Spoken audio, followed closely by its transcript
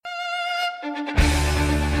Welcome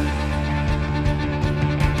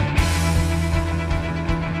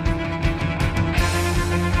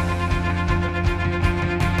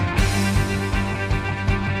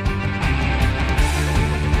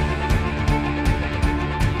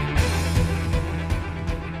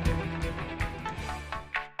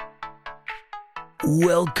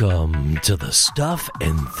to the Stuff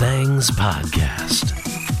and Things Podcast,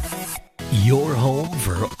 your home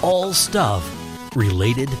for all stuff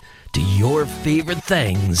related to your favorite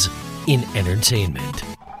things in entertainment.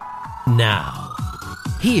 Now,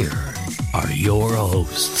 here are your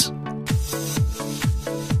hosts.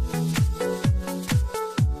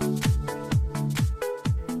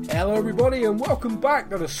 Hello everybody and welcome back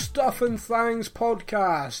to the Stuff and Things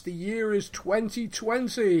Podcast. The year is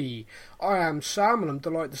 2020. I am Sam and I'm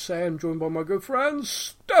delighted to say I'm joined by my good friend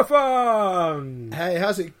Stefan. Hey,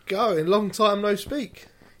 how's it going? Long time no speak.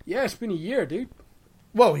 Yeah, it's been a year, dude.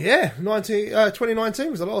 Well, yeah,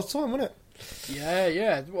 2019 was the last time, wasn't it?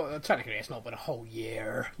 Yeah. Well, technically it's not been a whole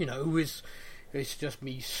year. You know, it's just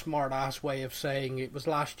me smart-ass way of saying it was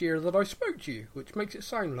last year that I spoke to you, which makes it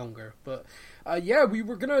sound longer. But yeah, we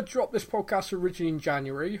were going to drop this podcast originally in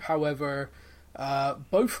January. However,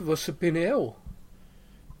 both of us have been ill.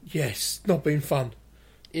 Yes, not been fun.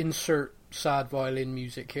 Insert sad violin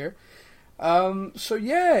music here. So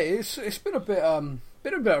yeah, it's been a bit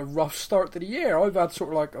of a rough start to the year. I've had sort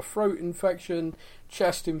of like a throat infection,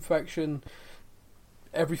 chest infection,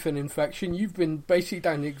 everything infection. You've been basically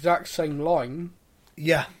down the exact same line.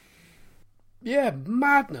 Yeah. Yeah,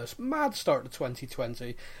 madness. Mad start to 2020.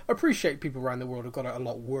 I appreciate people around the world have got it a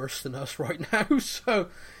lot worse than us right now. So,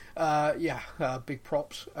 big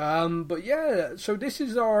props. But yeah, so this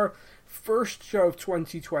is our first show of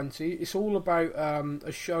 2020. It's all about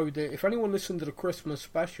a show that, if anyone listened to the Christmas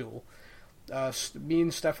special, me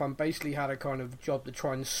and Stefan basically had a kind of job to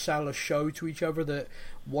try and sell a show to each other that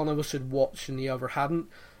one of us had watched and the other hadn't.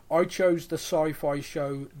 I chose the sci-fi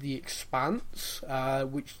show The Expanse,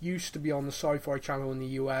 which used to be on the Sci-Fi Channel in the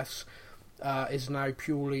US, is now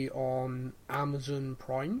purely on Amazon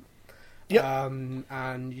Prime. Yep.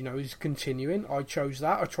 And, you know, is continuing. I chose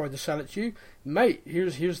that. I tried to sell it to you. Mate,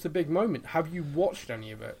 here's the big moment. Have you watched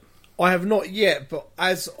any of it? I have not yet, but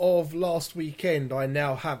as of last weekend, I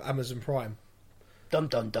now have Amazon Prime. Dun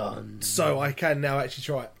dun dun. So I can now actually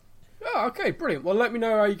try it. Oh, okay, brilliant. Well, let me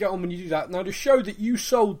know how you get on when you do that. Now, the show that you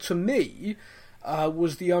sold to me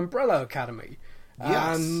was The Umbrella Academy.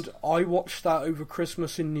 Yes. And I watched that over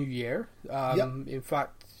Christmas and New Year. In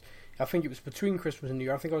fact, I think it was between Christmas and New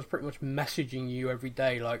Year. I think I was pretty much messaging you every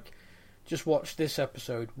day, like, just watch this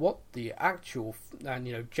episode. What the actual, and,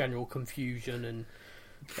 you know, general confusion and...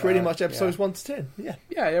 Pretty much episodes 1 to 10, yeah.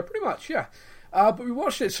 Yeah, pretty much, yeah. But we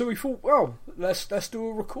watched it, so we thought, well, let's do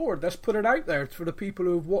a record. Let's put it out there for the people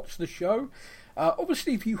who have watched the show.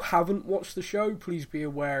 Obviously, if you haven't watched the show, please be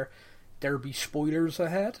aware there'll be spoilers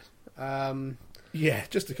ahead. Yeah,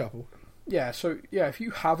 just a couple. Yeah, so, yeah, if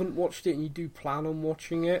you haven't watched it and you do plan on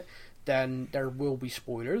watching it, then there will be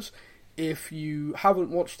spoilers. If you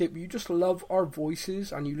haven't watched it, but you just love our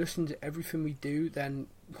voices and you listen to everything we do, then,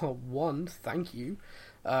 well, one, thank you.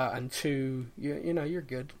 And two, you know, you're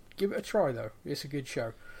good. Give it a try, though. It's a good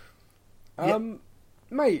show. Yep.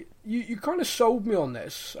 Mate, you kind of sold me on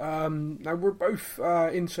this. Now, we're both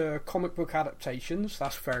into comic book adaptations,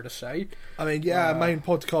 that's fair to say. I mean, yeah, our main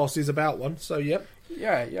podcast is about one, so yep.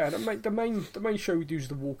 Yeah. The main show we do is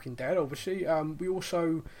The Walking Dead, obviously. We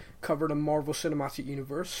also cover the Marvel Cinematic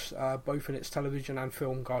Universe, both in its television and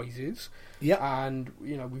film guises. Yep. And,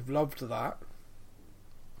 you know, we've loved that.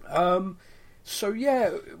 So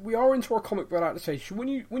yeah, we are into our comic book adaptation.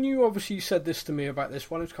 When you obviously said this to me about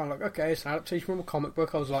this one, it's kind of like, okay, it's an adaptation from a comic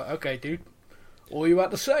book. I was like, okay, dude, all you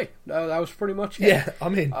had to say. That was pretty much it. Yeah,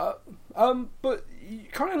 I'm in. But you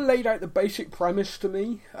kind of laid out the basic premise to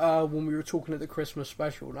me when we were talking at the Christmas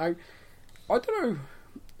special. Now, I don't know,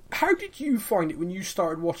 how did you find it when you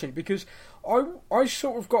started watching it? Because I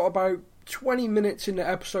sort of got about 20 minutes into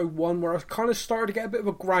episode 1 where I kind of started to get a bit of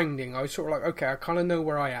a grinding. I was sort of like, okay, I kind of know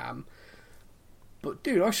where I am. But,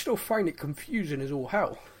 dude, I still find it confusing as all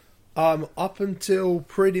hell. Up until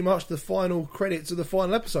pretty much the final credits of the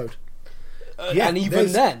final episode. And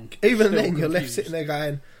even then you're left sitting there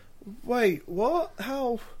going, wait, what?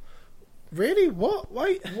 How? Really? What?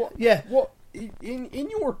 Wait? What? Yeah. What?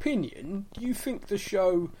 In your opinion, do you think the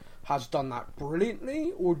show has done that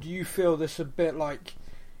brilliantly? Or do you feel this a bit like,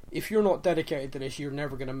 if you're not dedicated to this, you're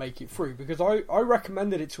never going to make it through? Because I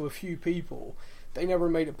recommended it to a few people. They never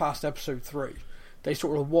made it past episode 3. They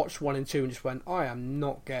sort of watched 1 and 2 and just went, I am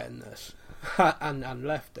not getting this, and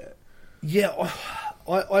left it. Yeah,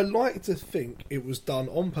 I like to think it was done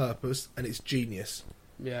on purpose and it's genius.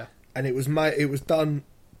 Yeah. And it was done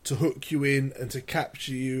to hook you in and to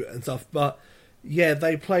capture you and stuff. But yeah,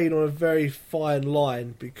 they played on a very fine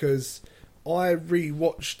line, because I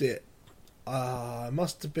rewatched it. It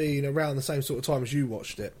must have been around the same sort of time as you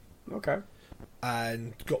watched it, Okay.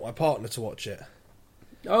 and got my partner to watch it.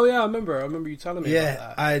 Oh yeah, I remember you telling me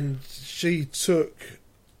about that. And she took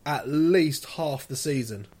at least half the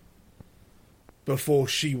season before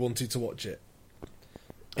she wanted to watch it.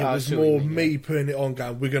 It I was see what you more mean, me putting it on,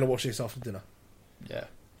 going, we're going to watch this after dinner. Yeah.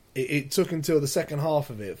 It took until the second half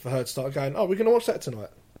of it for her to start going, oh, we're going to watch that tonight.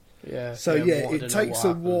 Yeah. So yeah, it takes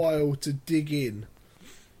a while to dig in.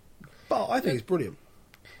 But I think it's brilliant.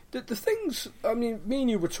 The things, I mean, me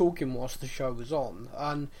and you were talking whilst the show was on,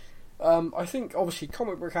 and I think obviously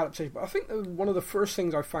comic book adaptation, but I think one of the first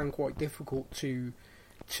things I found quite difficult to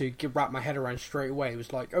wrap my head around straight away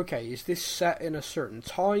was like, okay, is this set in a certain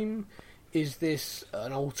time? Is this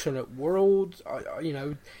an alternate world?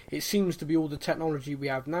 It seems to be all the technology we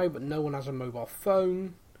have now, but no one has a mobile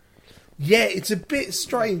phone. Yeah, it's a bit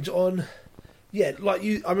strange on... Yeah, like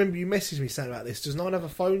I remember you messaged me saying about this. Does no one have a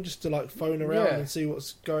phone just to like phone around and see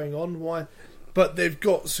what's going on? Why? But they've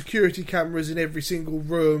got security cameras in every single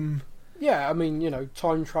room. Yeah, I mean,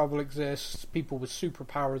 time travel exists. People with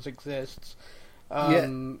superpowers exists.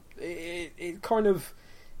 It kind of...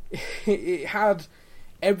 It had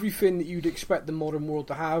everything that you'd expect the modern world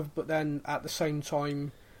to have, but then at the same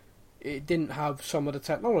time, it didn't have some of the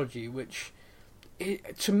technology, which...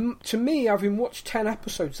 To me, having watched 10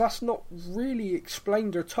 episodes, that's not really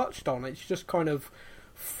explained or touched on. It's just kind of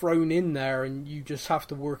thrown in there, and you just have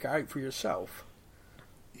to work it out for yourself.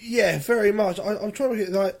 Yeah, very much. I'm trying to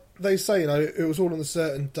get, like they say, it was all on a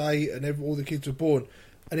certain date, and all the kids were born,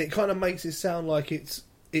 and it kind of makes it sound like it's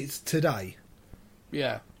today.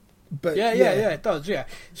 Yeah. But yeah, it does, yeah.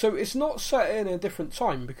 So it's not set in a different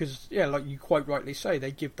time, because, yeah, like you quite rightly say,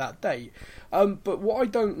 they give that date. But what I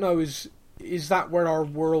don't know is that where our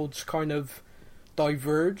worlds kind of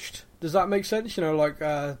diverged? Does that make sense? Like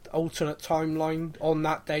alternate timeline on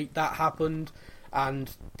that date that happened, and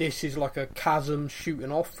this is like a chasm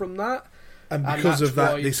shooting off from that. And because of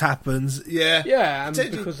that, this happens. Yeah. Yeah, and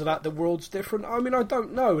because of that, the world's different. I mean, I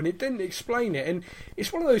don't know, and it didn't explain it. And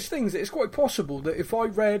it's one of those things that it's quite possible that if I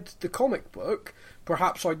read the comic book,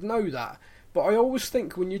 perhaps I'd know that. But I always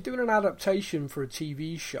think when you're doing an adaptation for a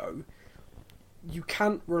TV show, you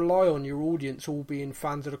can't rely on your audience all being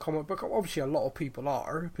fans of the comic book. Obviously, a lot of people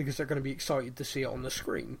are, because they're going to be excited to see it on the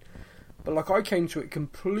screen. But like, I came to it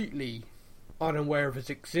completely unaware of its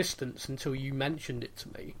existence until you mentioned it to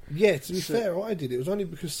me. Yeah, to be fair, I did. It was only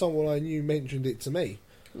because someone I knew mentioned it to me.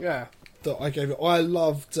 Yeah. That I gave it. I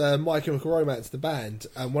loved My Chemical Romance, the band,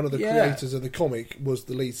 and one of the creators of the comic was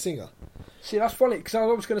the lead singer. See, that's funny, because I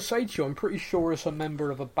was going to say to you, I'm pretty sure it's a member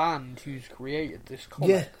of a band who's created this comic.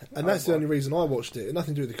 Yeah, and that's the only reason I watched it. It had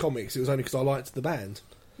nothing to do with the comics, it was only because I liked the band.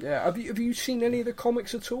 Yeah, have you seen any of the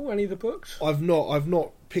comics at all? Any of the books? I've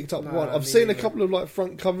not picked up one. I've seen a couple of like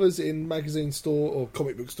front covers in magazine store or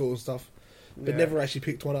comic book store and stuff, but never actually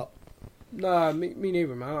picked one up. No, me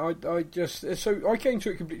neither, man. I came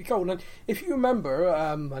to it completely cold. And if you remember,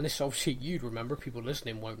 and this obviously you'd remember, people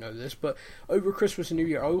listening won't know this, but over Christmas and New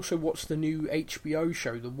Year, I also watched the new HBO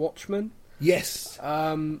show, The Watchmen. Yes.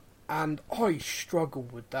 And I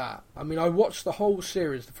struggled with that. I mean, I watched the whole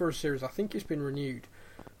series, the first series. I think it's been renewed,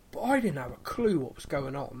 but I didn't have a clue what was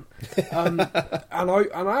going on. And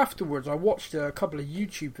afterwards, I watched a couple of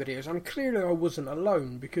YouTube videos, and clearly I wasn't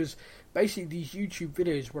alone, because basically these YouTube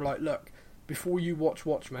videos were like, look, before you watch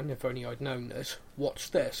Watchmen, if only I'd known this,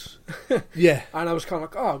 watch this. Yeah. And I was kind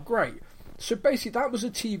of like, oh, great. So basically that was a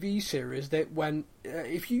TV series that when,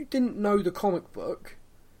 if you didn't know the comic book,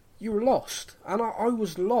 you were lost. And I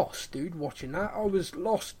was lost, dude, watching that. I was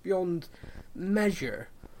lost beyond measure.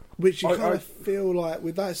 Which you kind of feel like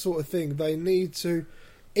with that sort of thing, they need to,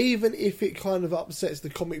 even if it kind of upsets the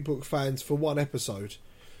comic book fans for one episode,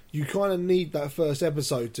 you kind of need that first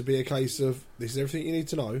episode to be a case of, this is everything you need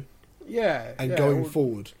to know. Yeah. And going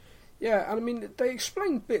forward. Yeah, and I mean, they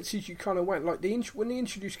explained bits as you kind of went. Like, when they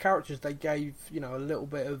introduced characters, they gave, a little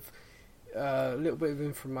bit of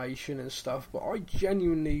information and stuff, but I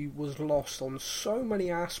genuinely was lost on so many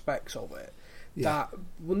aspects of it. Yeah. That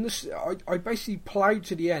when I basically ploughed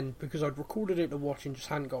to the end because I'd recorded it to watch and just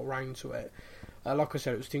hadn't got around to it. Like I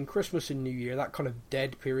said, it was between Christmas and New Year, that kind of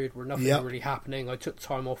dead period where nothing really happening. I took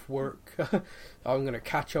time off work. I'm going to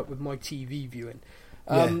catch up with my TV viewing.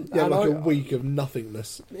 Like a week of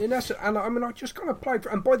nothingness. In essence, and I mean, I just kind of played for,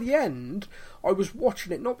 and by the end, I was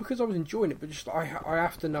watching it not because I was enjoying it, but just I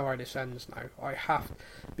have to know how this ends now. I have,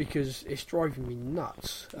 because it's driving me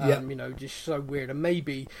nuts. You know, just so weird. And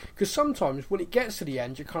maybe because sometimes when it gets to the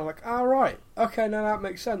end, you're kind of like, all right, okay, now that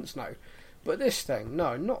makes sense now. But this thing,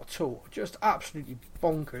 no, not at all. Just absolutely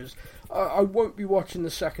bonkers. I won't be watching the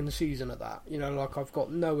second season of that. You know, like, I've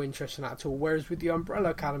got no interest in that at all. Whereas with the Umbrella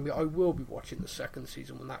Academy, I will be watching the second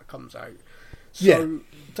season when that comes out. So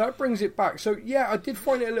that brings it back. So yeah, I did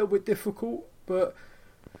find it a little bit difficult, but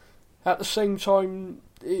at the same time,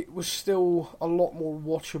 it was still a lot more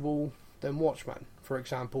watchable than Watchmen, for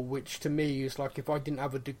example, which to me is like, if I didn't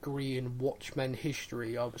have a degree in Watchmen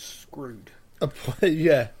history, I was screwed.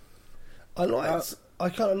 Yeah. I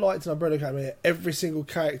kind of liked an Umbrella Academy. Every single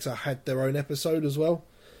character had their own episode as well.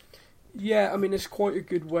 Yeah, I mean, it's quite a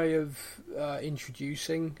good way of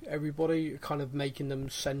introducing everybody, kind of making them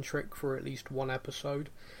centric for at least one episode.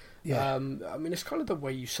 Yeah. I mean, it's kind of the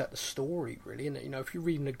way you set the story, really, isn't it? You know, if you're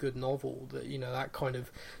reading a good novel, that, you know, that kind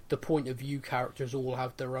of, the point of view characters all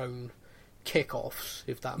have their own kick-offs,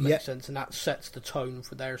 if that makes sense, and that sets the tone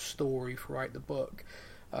for their story throughout the book.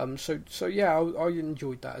 So yeah, I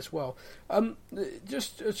enjoyed that as well.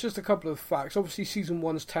 It's just a couple of facts. Obviously, season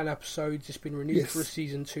 1's 10 episodes. It's been renewed for a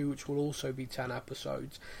season 2, which will also be 10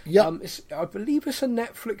 episodes. Yeah, I believe it's a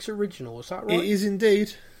Netflix original. Is that right? It is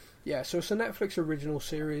indeed. Yeah, so it's a Netflix original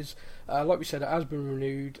series. Like we said, it has been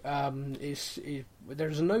renewed.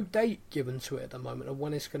 There's no date given to it at the moment of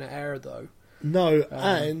when it's going to air, though. No,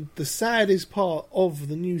 and the saddest part of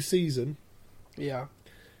the new season,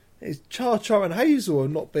 is Char and Hazel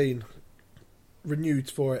have not been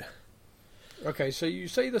renewed for it. Okay, so you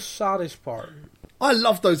say the saddest part. I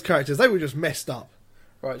love those characters. They were just messed up.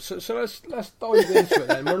 Right, so let's dive into it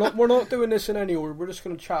then. We're not doing this in any order. We're just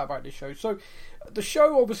going to chat about the show. So, the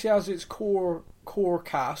show obviously has its core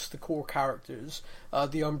cast, the core characters,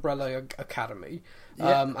 the Umbrella Academy,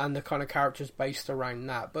 and the kind of characters based around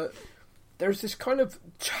that. But there's this kind of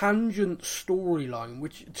tangent storyline,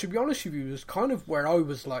 which, to be honest with you, is kind of where I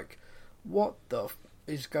was like, what the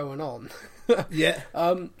is going on? Yeah.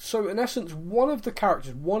 So, in essence, one of the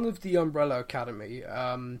characters, one of the Umbrella Academy,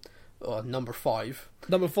 number 5.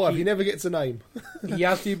 Number 5, he never gets a name. He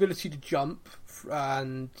has the ability to jump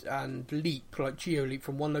and leap, like geo-leap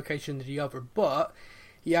from one location to the other, but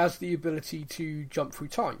he has the ability to jump through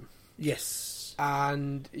time. Yes.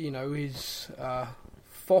 And, you know, his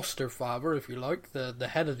foster father, if you like, the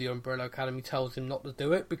head of the Umbrella Academy, tells him not to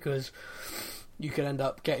do it because you can end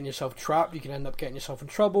up getting yourself trapped, you can end up getting yourself in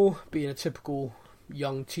trouble. Being a typical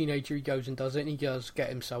young teenager, he goes and does it, and he does get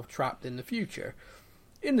himself trapped in the future.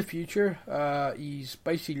 In the future, he's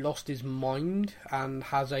basically lost his mind and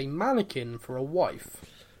has a mannequin for a wife.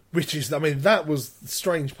 Which is, I mean, that was the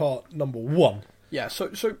strange part number 1. Yeah,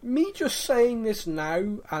 so me just saying this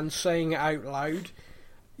now and saying it out loud,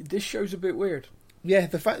 this show's a bit weird. Yeah,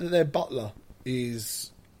 the fact that their butler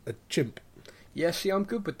is a chimp. Yeah, see, I'm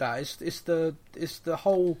good with that. It's the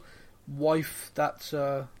whole wife that's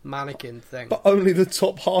a mannequin thing. But only the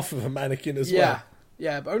top half of a mannequin as well.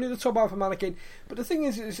 Yeah, but only the top half of a mannequin. But the thing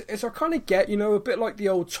is I kind of get, you know, a bit like the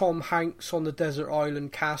old Tom Hanks on the desert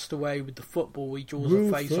island Castaway with the football he draws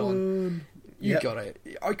a face on. You got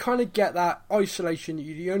it. I kind of get that isolation.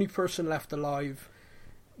 You're the only person left alive.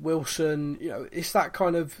 Wilson, you know, it's that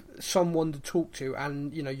kind of someone to talk to,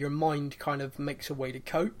 and, you know, your mind kind of makes a way to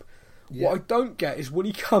cope. Yeah. What I don't get is when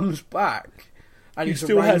he comes back and he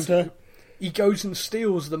still has her. He goes and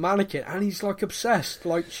steals the mannequin, and he's like obsessed,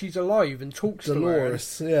 like she's alive, and talks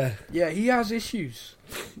Dolores, to her. Yeah, he has issues.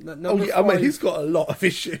 I mean, he's got a lot of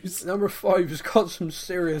issues. Number 5 has got some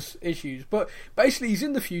serious issues, but basically, he's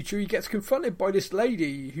in the future. He gets confronted by this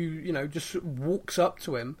lady who, you know, just walks up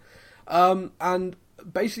to him, and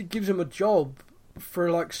basically gives him a job for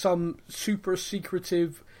like some super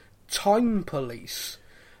secretive time police.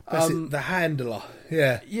 The handler,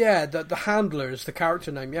 yeah. Yeah, the handler is the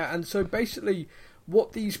character name, yeah. And so basically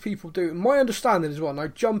what these people do, my understanding as well, and I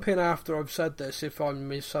jump in after I've said this if I'm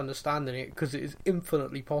misunderstanding it, because it is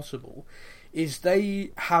infinitely possible, is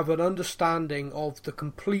they have an understanding of the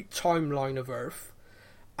complete timeline of Earth,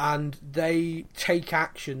 and they take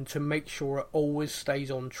action to make sure it always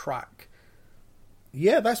stays on track.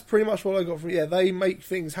 Yeah, that's pretty much what I got from it. Yeah, they make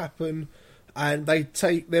things happen. And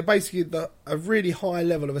they're basically a really high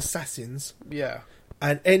level of assassins. Yeah.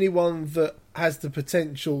 And anyone that has the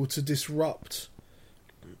potential to disrupt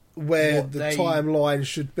where the timeline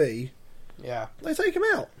should be, yeah, they take them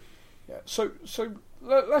out. Yeah. So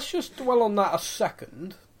let's just dwell on that a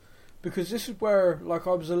second, because this is where, like,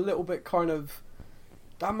 I was a little bit kind of,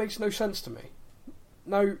 that makes no sense to me.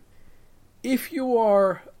 Now, if you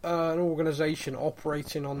are an organisation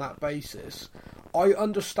operating on that basis, I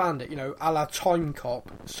understand it, you know, a la Time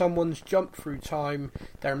Cop. Someone's jumped through time,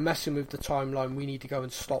 they're messing with the timeline, we need to go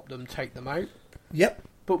and stop them, take them out. Yep.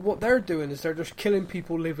 But what they're doing is they're just killing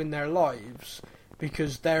people living their lives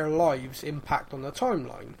because their lives impact on the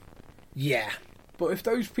timeline. Yeah. But if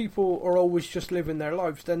those people are always just living their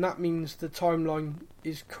lives, then that means the timeline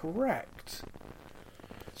is correct.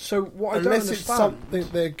 So what I don't understand... Unless it's something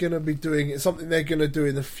they're going to be doing, it's something they're going to do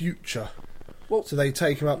in the future. Well, so they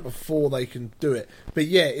take them up before they can do it. But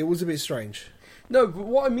yeah, it was a bit strange. No, but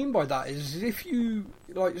what I mean by that is if you...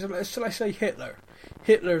 like, so let's say Hitler.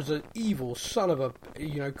 Hitler's an evil son of a...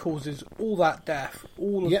 you know, causes all that death,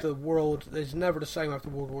 all of the world... There's never the same after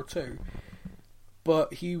World War II.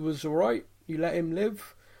 But he was alright. You let him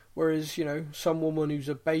live. Whereas, you know, some woman who's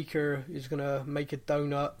a baker is going to make a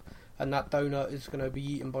donut, and that donut is going to be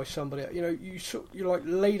eaten by somebody. You know, you like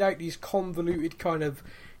laid out these convoluted kind of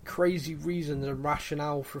crazy reasons and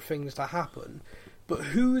rationale for things to happen. But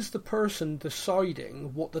who is the person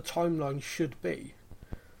deciding what the timeline should be?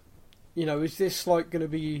 You know, is this like going to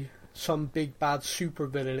be some big bad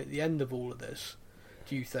supervillain at the end of all of this?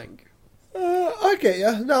 Do you think? I get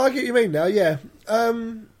you. No, I get what you mean now. Yeah.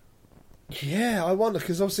 Yeah, I wonder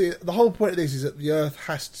because obviously the whole point of this is that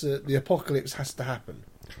the apocalypse has to happen.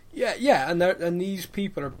 Yeah, and these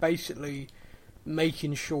people are basically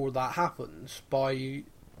making sure that happens by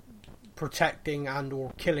protecting and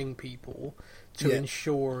or killing people to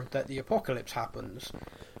ensure that the apocalypse happens.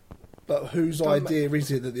 But whose idea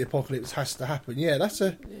is it that the apocalypse has to happen? Yeah, that's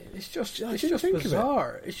a... It's just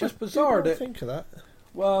bizarre. It's just bizarre that... think of that.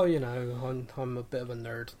 Well, you know, I'm a bit of a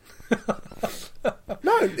nerd.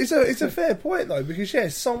 No, it's a fair point though,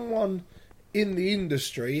 because someone in the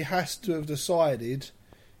industry has to have decided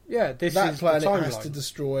that planet has to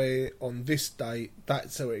destroy on this date.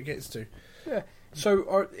 That's how it gets to. Yeah. So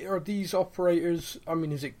are these operators? I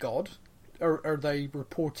mean, is it God? Are they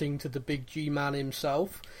reporting to the big G man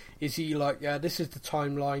himself? Is he like, yeah, this is the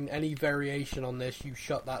timeline. Any variation on this, you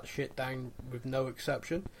shut that shit down with no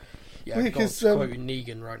exception. Yeah, God's quoting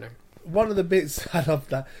Negan right now. One of the bits, I love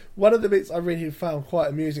that. One of the bits I really found quite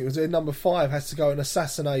amusing was when number 5 has to go and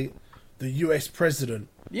assassinate the US president.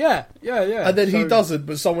 Yeah. And then he doesn't,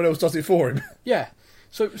 but someone else does it for him. Yeah.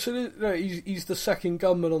 So he's the second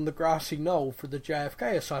gunman on the grassy knoll for the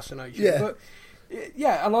JFK assassination. Yeah. But,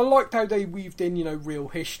 yeah, and I liked how they weaved in, you know, real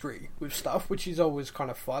history with stuff, which is always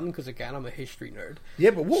kind of fun, because, again, I'm a history nerd. Yeah,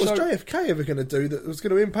 but what was JFK ever going to do that was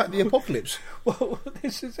going to impact the apocalypse? Well,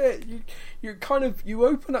 this is it. You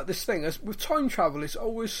open up this thing. With time travel, it's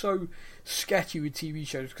always so sketchy with TV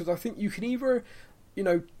shows, because I think you can either, you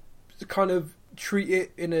know, kind of treat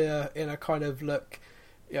it in a kind of, look...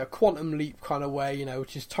 Yeah, quantum leap kind of way, you know,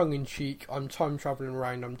 which is tongue in cheek. I'm time traveling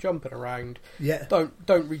around. I'm jumping around. Yeah.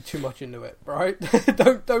 Don't read too much into it, right?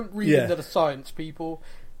 don't read into the science, people.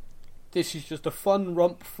 This is just a fun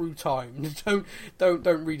romp through time.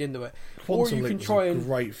 Don't read into it. Quantum Leap was a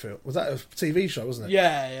great film. Was that a TV show? Wasn't it?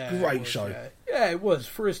 Yeah. Great show. Yeah, it was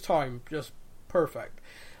for his time, just perfect.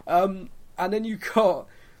 And then you got.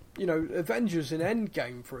 You know, Avengers in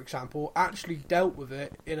Endgame, for example, actually dealt with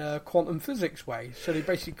it in a quantum physics way. So they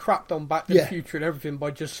basically crapped on Back to the Future and everything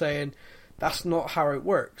by just saying, that's not how it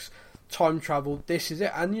works. Time travel, this is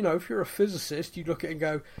it. And, you know, if you're a physicist, you look at it and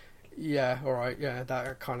go, yeah, all right, yeah,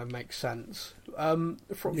 that kind of makes sense. You've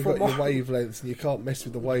got your wavelengths, and you can't mess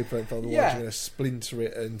with the wavelength, otherwise you're going to splinter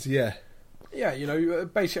it, and Yeah, you know,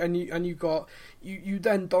 basically, and you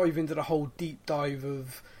then dive into the whole deep dive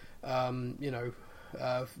of, you know,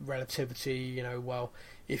 relativity, you know, well,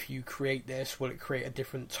 if you create this, will it create a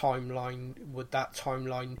different timeline? Would that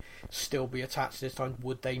timeline still be attached this time?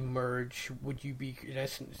 Would they merge? Would you be in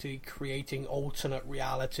essence creating alternate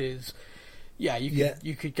realities? Yeah,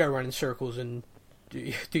 you could go around in circles and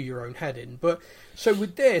do your own head in. But so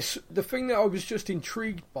with this, the thing that I was just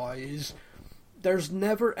intrigued by is there's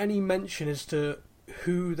never any mention as to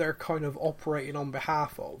who they're kind of operating on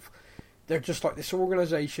behalf of. They're just like this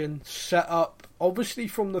organisation set up, obviously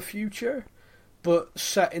from the future, but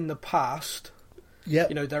set in the past. Yeah.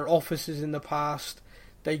 You know, their offices in the past.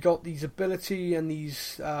 They got these ability and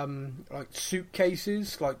these like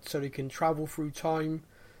suitcases, like so they can travel through time.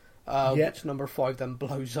 Which number 5 then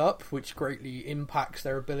blows up, which greatly impacts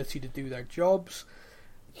their ability to do their jobs.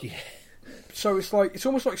 Yeah. So it's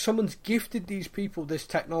almost like someone's gifted these people this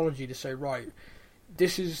technology to say, right,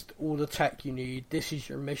 this is all the tech you need, this is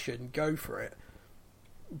your mission, go for it.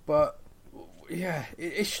 But, yeah,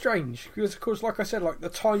 it's strange, because, of course, like I said, like the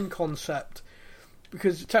time concept,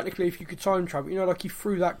 because technically if you could time travel, you know, like you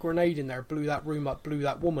threw that grenade in there, blew that room up, blew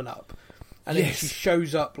that woman up, And then Yes. she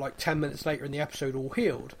shows up like 10 minutes later in the episode all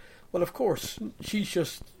healed. Well, of course, she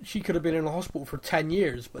could have been in a hospital for 10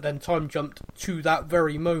 years, but then time jumped to that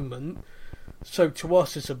very moment. So to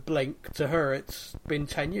us, it's a blink. To her, it's been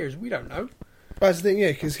 10 years. We don't know. That's the thing,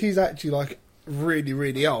 yeah, because he's actually like really,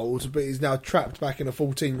 really old, but he's now trapped back in a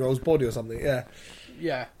 14-year-old's body or something. Yeah,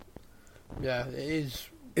 Yeah. Yeah, it is.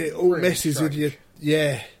 it all really messes with you. strange.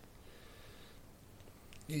 Yeah.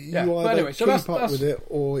 Yeah, You but either anyway, so keep that's- up that's- with it,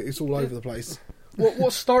 or it's all over the place.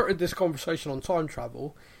 What started this conversation on time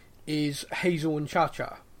travel is Hazel and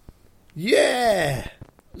Cha-Cha. Yeah.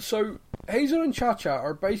 So Hazel and Cha-Cha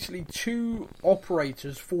are basically two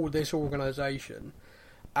operators for this organisation,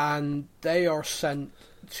 and they are sent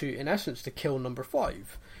to, in essence, to kill Number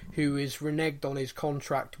 5, who is reneged on his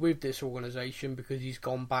contract with this organisation because he's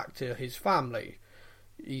gone back to his family.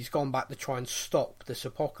 He's gone back to try and stop this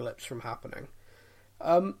apocalypse from happening.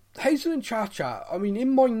 Hazel and Cha-Cha, I mean, in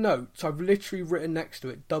my notes, I've literally written next to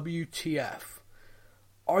it, WTF.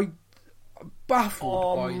 I'm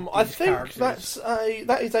baffled by these I think characters.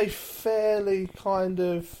 that is a fairly kind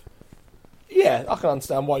of, yeah, I can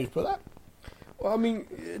understand why you put that. Well, I mean,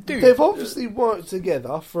 dude, They've obviously worked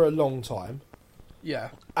together for a long time yeah,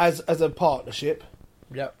 as a partnership.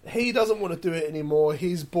 yep, He doesn't want to do it anymore.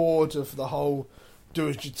 He's bored of the whole do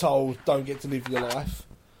as you're told, don't get to live your life.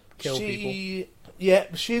 kill people. Yeah,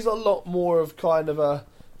 she's a lot more of kind of a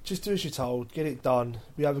just do as you're told, get it done.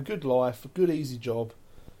 We have a good life, a good easy job.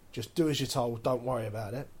 Just do as you're told, don't worry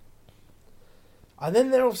about it. And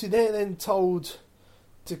then they're then told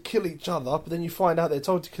to kill each other, but then you find out they're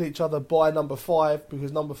told to kill each other by Number 5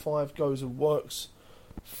 because Number 5 goes and works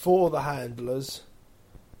for the handlers.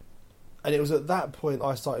 And it was at that point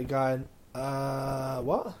I started going,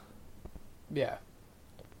 what? Yeah,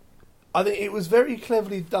 I think it was very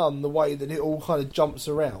cleverly done the way that it all kind of jumps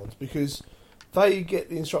around because they get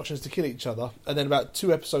the instructions to kill each other, and then about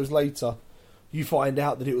 2 episodes later, you find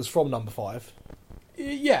out that it was from Number 5.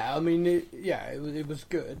 yeah. I mean, it was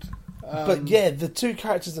good. But yeah, the two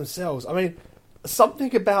characters themselves, I mean,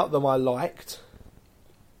 something about them I liked,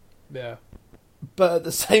 yeah. but at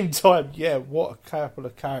the same time, yeah, what a couple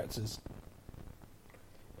of characters.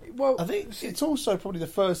 Well, I think it's also probably the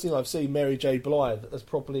first thing I've seen Mary J. Blige as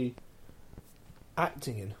properly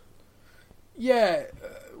acting in. yeah.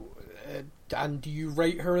 And do you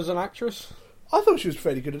rate her as an actress? I thought she was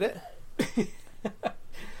fairly good at it.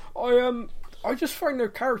 I just find their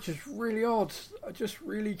characters really odd. I just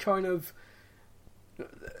really kind of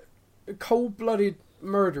cold-blooded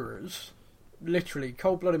murderers, literally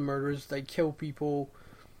cold-blooded murderers. They kill people.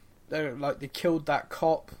 They're like they killed that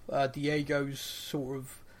cop, Diego's sort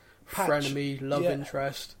of Patch. frenemy, love Yeah.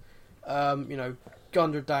 interest.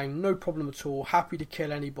 Gunned her down, no problem at all. Happy to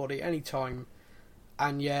kill anybody, anytime,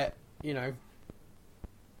 and yet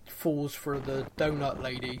falls for the donut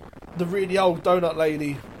lady. The really old donut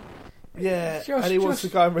lady. Yeah, Just- and he wants to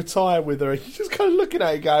just- go and retire with her. And you're just kind of looking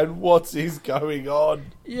at it going, what is going on?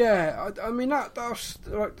 Yeah, I mean that's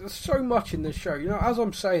like there's so much in this show. As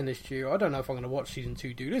I'm saying this to you, I don't know if I'm going to watch season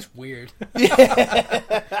 2, dude. It's weird.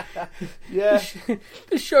 Yeah.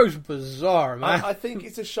 This show's bizarre, man. I think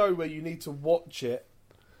it's a show where you need to watch it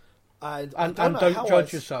and and know don't how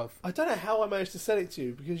judge yourself. I don't know how I managed to sell it to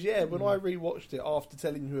you because, when I rewatched it after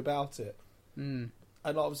telling you about it, and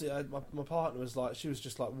obviously my partner was like, she was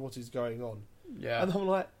just like, what is going on? Yeah, And I'm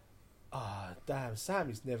like, damn,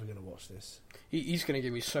 Sammy's never going to watch this. he's going to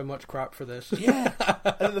give me so much crap for this. Yeah.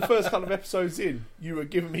 And then the first couple of episodes in, you were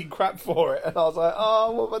giving me crap for it, and I was like,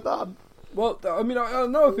 what have I done? Well, I mean, I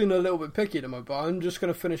know I've been a little bit picky at the moment, but I'm just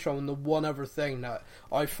going to finish on the one other thing that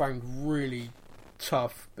I found really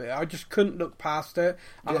tough. But I just couldn't look past it,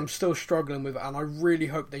 and I'm still struggling with it, and I really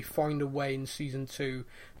hope they find a way in season 2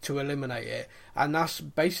 to eliminate it. And that's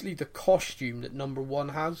basically the costume that Number 1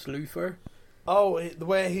 has, Luther. Oh,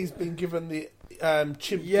 where he's been given the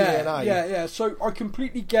chimp Yeah, DNA. yeah. So I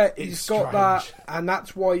completely get It's he's got strange. that, and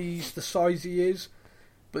that's why he's the size he is.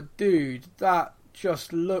 But dude, that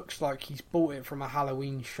just looks like he's bought it from a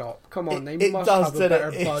Halloween shop. Come on, they It must does, have a doesn't it? better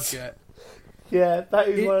It's- budget. Yeah, that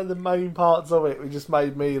is It- one of the main parts of it. It just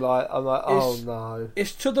made me like, I'm like, oh It's- no.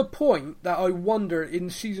 It's to the point that I wonder in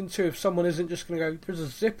season 2 if someone isn't just going to go, "There's a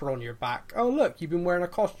zipper on your back. Oh look, you've been wearing a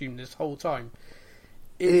costume this whole time."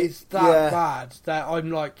 It is that yeah. bad that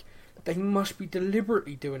I'm like, they must be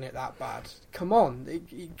deliberately doing it that bad. Come on,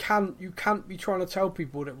 you can't be trying to tell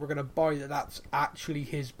people that we're going to buy that's actually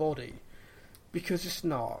his body, because it's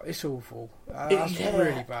not. It's awful. That's Yeah.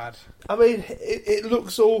 really bad. I mean, it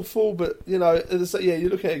looks awful, but you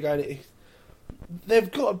look at it going,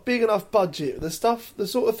 they've got a big enough budget. The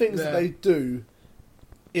sort of things that Yeah. they do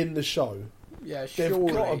in the show Yeah, they've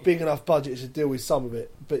surely. got a big enough budget to deal with some of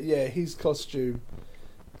it. But yeah, his costume,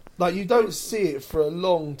 like, you don't see it for a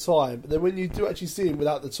long time, but then when you do actually see him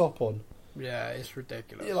without the top on, Yeah, it's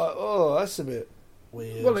ridiculous. you're like, oh, that's a bit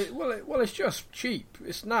weird. Well, it's just cheap.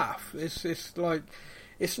 It's naff. It's like,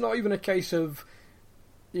 it's not even a case of,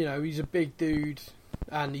 you know, he's a big dude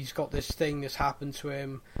and he's got this thing that's happened to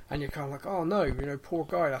him, and you're kind of like, oh no, you know, poor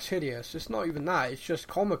guy, that's hideous. It's not even that. It's just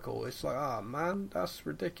comical. It's like, oh man, that's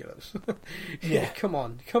ridiculous. Yeah. come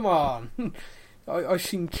on. I've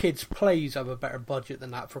seen kids' plays have a better budget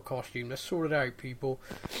than that for costume. Let's sort it out, people.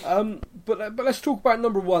 But let's talk about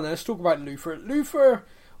number one. Let's talk about Luthor. Luthor,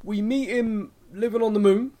 we meet him living on the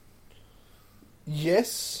moon.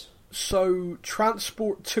 Yes. So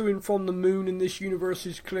transport to and from the moon in this universe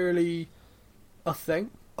is clearly a thing.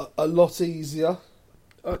 A lot easier.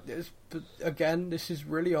 But again, this is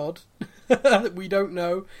really odd. We don't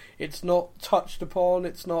know. It's not touched upon.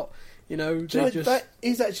 It's not, you know, That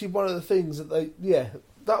is actually one of the things that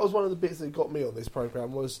that was one of the bits that got me on this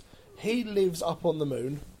programme, was he lives up on the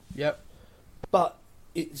moon. Yep. But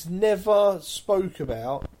it's never spoke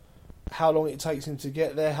about how long it takes him to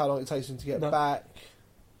get there, how long it takes him to get back.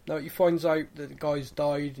 No, he finds out that the guy's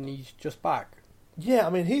died and he's just back. Yeah, I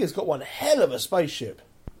mean, he has got one hell of a spaceship.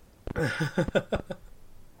 Yeah.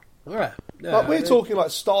 Like, we're talking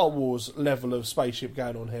like Star Wars level of spaceship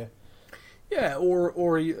going on here. Yeah,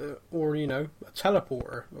 or you know, a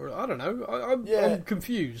teleporter, or I don't know. I'm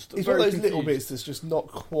confused. It's one of those little bits that's just not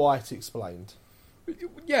quite explained.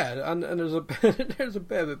 Yeah, and there's a there's a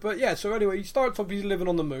bit of it, but yeah. So anyway, he starts off. He's living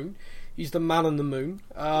on the moon. He's the man on the moon.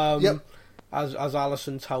 Yep. As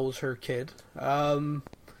Alison tells her kid.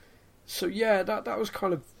 So yeah, that was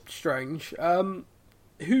kind of strange.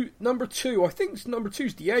 Who number two? I think number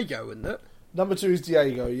two's Diego, isn't it? Number two is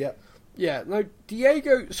Diego. Yep. Yeah. No,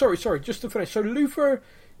 Diego. Sorry. Just to finish. So Luthor,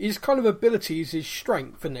 his kind of ability is his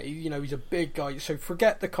strength, isn't it? You know, he's a big guy. So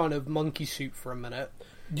forget the kind of monkey suit for a minute.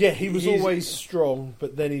 Yeah, he was always strong,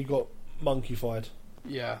 but then he got monkeyfied.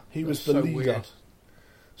 Yeah, he was the leader. Weird.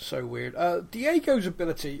 So weird. Diego's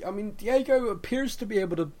ability. I mean, Diego appears to be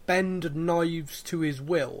able to bend knives to his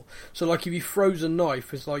will. So, like, if he throws a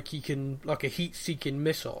knife, it's like he can, like a heat-seeking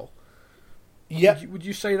missile. Yeah. Would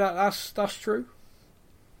you say that's true?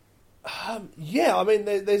 Yeah. I mean,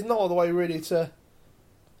 there's no other way really to.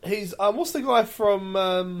 He's what's the guy from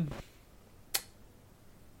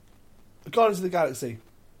Guardians of the Galaxy?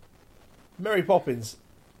 Mary Poppins.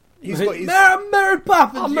 He's got his Mary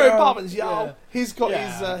Poppins. Oh, Mary Poppins, yeah. He's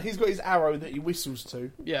got he's got his arrow that he whistles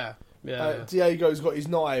to. Yeah. Diego's got his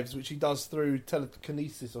knives, which he does through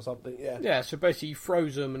telekinesis or something. Yeah. Yeah. So basically, he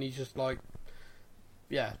throws them, and he's just like,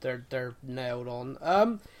 yeah, they're nailed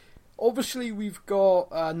on. Obviously, we've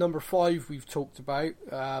got number 5. We've talked about.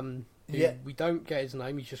 We don't get his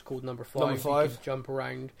name. He's just called number 5. Number 5. He can jump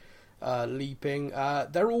around. Leaping.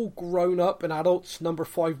 They're all grown up and adults. Number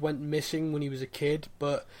 5 went missing when he was a kid,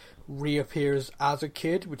 but reappears as a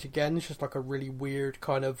kid, which again is just like a really weird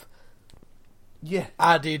kind of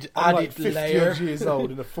added like 50 layer. years old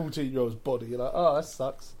in a 14-year-old's body. You're like, oh, that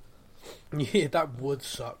sucks. Yeah, that would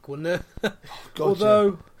suck, wouldn't it?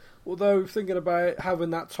 God, although thinking about it,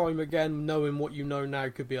 having that time again, knowing what you know now,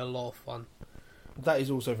 could be a lot of fun. That is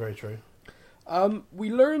also very true.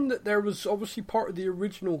 We learned that there was obviously part of the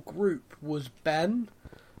original group was Ben,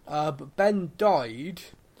 but Ben died.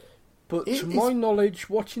 But to my knowledge,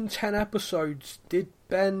 watching 10 episodes,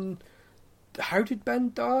 how did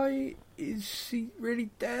Ben die? Is he really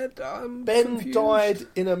dead? Ben confused. died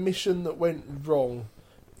in a mission that went wrong,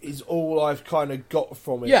 is all I've kind of got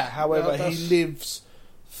from it. Yeah, however, he lives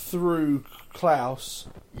through Klaus.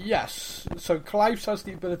 Yes, so Klaus has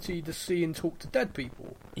the ability to see and talk to dead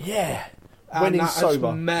people. Yeah. When he's sober.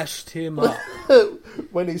 Has messed him up.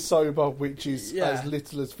 When he's sober, which is as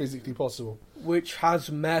little as physically possible. Which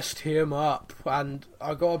has messed him up. And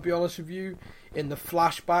I gotta be honest with you, in the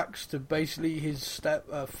flashbacks to basically his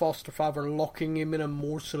foster father locking him in a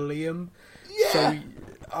mausoleum. Yeah. So,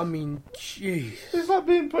 I mean, jeez. It's like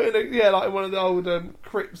being put in like one of the old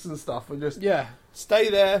crypts and stuff, and just stay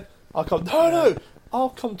there. I'll come. No, I'll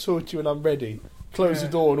come talk to you when I'm ready. Close the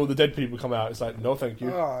door and all the dead people come out. It's like, no, thank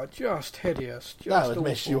you. Oh, just hideous. That would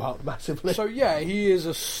mess you up massively. So yeah, he is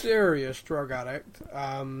a serious drug addict.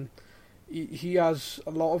 He has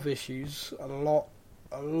a lot of issues, a lot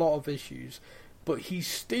of issues. But he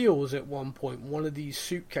steals at one point one of these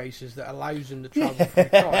suitcases that allows him to travel through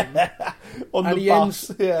time. On the bus,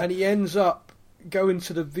 and he ends up going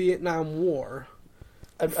to the Vietnam War.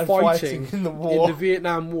 And fighting in the war. In the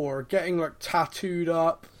Vietnam War, getting like tattooed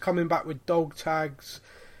up, coming back with dog tags,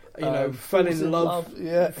 fell in love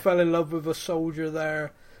with a soldier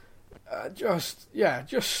there. just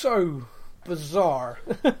so bizarre.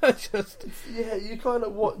 Just Yeah, you kind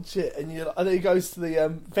of watch it, and then he goes to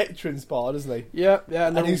the veterans bar, doesn't he? yeah,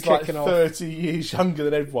 and And he's like 30 years younger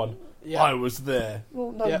than everyone. Yeah. I was there.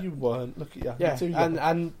 Well, no, Yeah. you weren't. Look at you. Yeah, You're too young.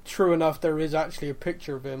 and true enough, there is actually a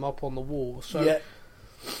picture of him up on the wall. So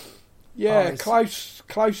yeah, Oh,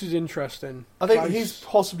 Klaus is interesting. I think Klaus- he's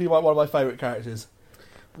possibly one of my favourite characters.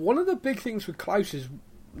 one of the big things with Klaus is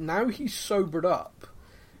now he's sobered up.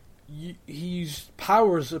 His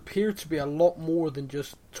powers appear to be a lot more than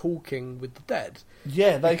just talking with the dead.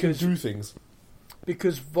 Yeah, they Because- can do things.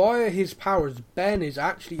 Because via his powers, Ben is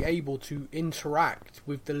actually able to interact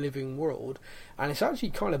with the living world, and it's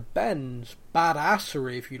actually kind of Ben's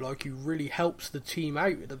badassery, if you like, who really helps the team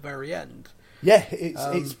out at the very end. Yeah,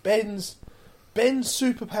 it's Ben's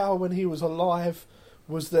superpower when he was alive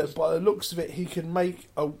was that by the looks of it he can make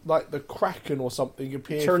like the Kraken or something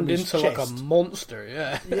appear Turned from his into like a chest. monster,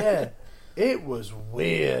 yeah. Yeah, it was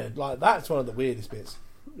weird. Like that's one of the weirdest bits.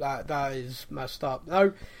 That is messed up.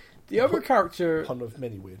 Now, the other character, One of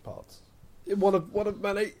many weird parts. one of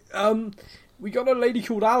many, we got a lady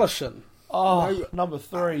called Alison. Oh, Now, number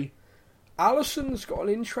 3. Alison's got an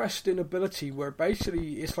interesting ability where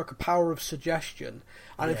basically it's like a power of suggestion,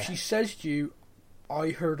 and if Yeah. she says to you, "I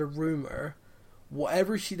heard a rumor,"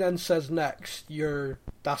 whatever she then says next,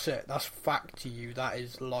 that's it. That's fact to you. That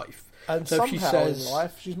is life. And So if somehow she says- in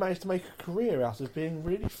life, she's managed to make a career out of being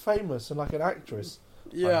really famous and like an actress.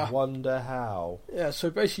 Yeah. I wonder how. Yeah, so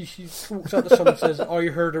basically she walks up to someone and says, "I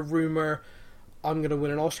heard a rumor, I'm going to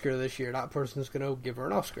win an Oscar this year." That person's going to give her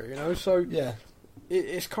an Oscar, you know? So Yeah.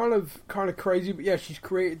 it's kind of crazy, but yeah, she's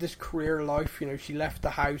created this career life. You know, she left the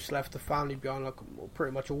house, left the family behind, like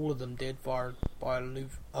pretty much all of them did,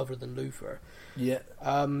 other than Luther. Yeah.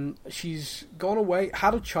 She's gone away,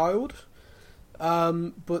 had a child,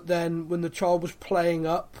 but then when the child was playing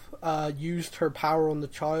up, used her power on the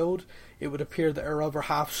child. It would appear that her other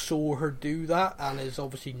half saw her do that and is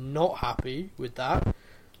obviously not happy with that.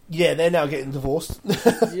 Yeah, they're now getting divorced.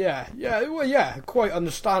 Yeah, quite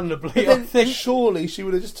understandably, But I then think. surely she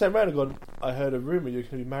would have just turned around and gone, I heard a rumour you're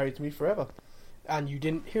going to be married to me forever. And you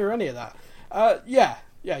didn't hear any of that.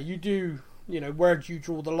 You do. You know, where do you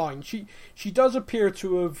draw the line? She does appear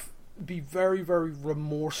to be very, very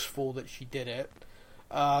remorseful that she did it.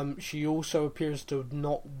 She also appears to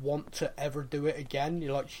not want to ever do it again.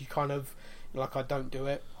 She kind of like, I don't do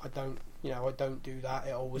it. I don't do that.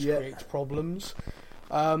 It always creates problems.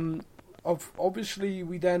 Obviously,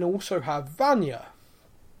 we then also have Vanya.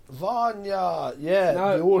 Vanya,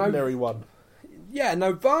 No, the ordinary one. Yeah,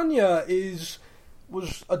 now Vanya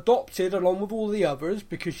was adopted along with all the others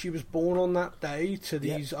because she was born on that day to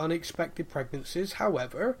these unexpected pregnancies.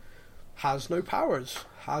 However, has no powers,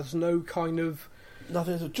 has no kind of...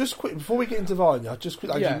 Nothing. So just quick, before we get into Vanya, just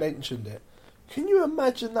quick, you mentioned it. Can you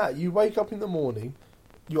imagine that? You wake up in the morning,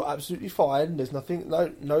 you're absolutely fine, there's nothing,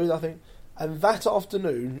 no nothing, and that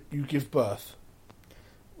afternoon you give birth.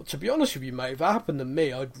 Well, to be honest with you, mate, if that happened to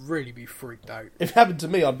me, I'd really be freaked out. If it happened to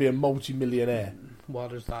me, I'd be a multi-millionaire.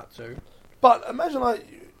 What does that do? But imagine, like,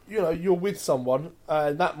 you're with someone,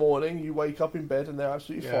 and that morning you wake up in bed and they're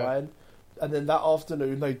absolutely fine, and then that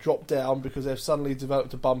afternoon they drop down because they've suddenly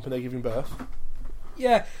developed a bump and they're giving birth.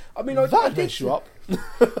 Yeah, I mean, That'd mess you up.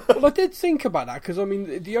 Well, I did think about that because I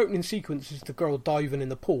mean, the opening sequence is the girl diving in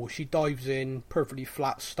the pool. She dives in, perfectly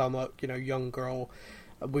flat stomach, young girl.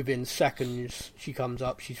 Within seconds, she comes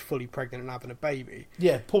up. She's fully pregnant and having a baby.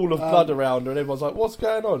 Yeah, pool of blood around her, and everyone's like, "What's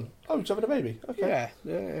going on?" Oh, she's having a baby. Okay. Yeah,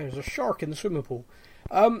 there's a shark in the swimming pool.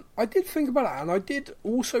 I did think about that, and I did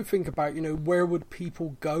also think about, where would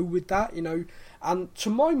people go with that, and to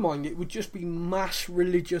my mind, it would just be mass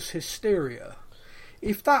religious hysteria.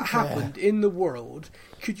 If that happened in the world,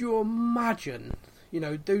 could you imagine?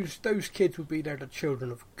 Those kids would be there, the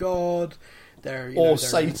children of God. They're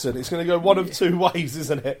Satan. It's going to go one of two ways,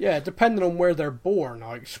 isn't it? Yeah, depending on where they're born,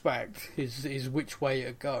 I expect is which way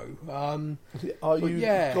it go. Are you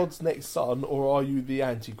God's next son, or are you the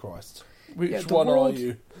Antichrist? Which one world, are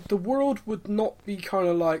you? The world would not be kind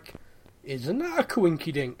of like, isn't that a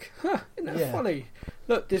coinkydink? Isn't that funny?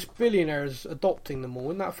 Look, this billionaire's adopting them all.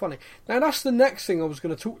 Isn't that funny? Now, that's the next thing I was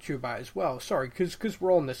going to talk to you about as well. Sorry, because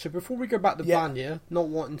we're on this. So before we go back to Vanya, not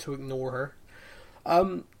wanting to ignore her,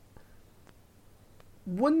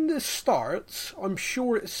 when this starts, I'm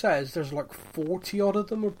sure it says there's like 40 odd of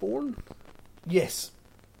them are born. Yes.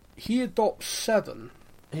 He adopts 7.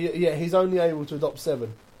 He's only able to adopt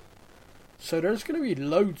 7. So there's going to be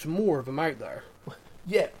loads more of them out there.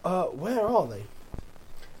 Yeah, where are they?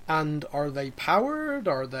 And are they powered?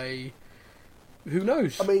 Are they... Who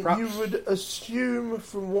knows? I mean, Perhaps... you would assume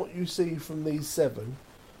from what you see from these 7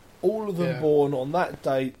 all of them born on that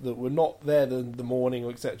date that were not there the morning,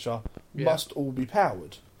 etc., must all be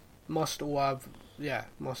powered. Must all have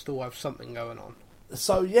something going on.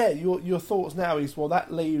 So yeah, your thoughts now is, well,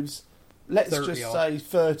 that leaves, let's just say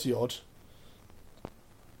 30 odd.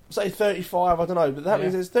 Say 35, I don't know, but that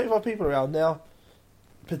means there's 35 people around now.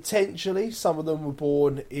 Potentially, some of them were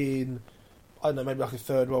born in, I don't know, maybe like a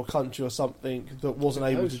third world country or something that wasn't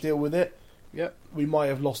able to deal with it. Yep. We might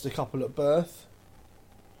have lost a couple at birth.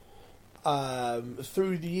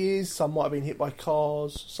 Through the years, some might have been hit by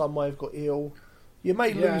cars, some might have got ill. You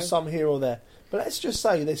may lose some here or there, but let's just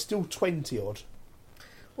say there's still 20 odd.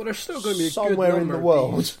 Well, there's still going to be somewhere in the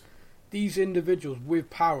world. These individuals with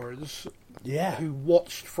powers, who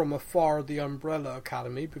watched from afar the Umbrella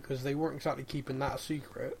Academy, because they weren't exactly keeping that a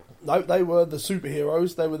secret. No, they were the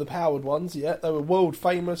superheroes. They were the powered ones. Yeah, they were world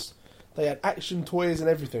famous. They had action toys and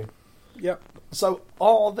everything. Yep. So,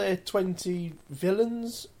 are there 20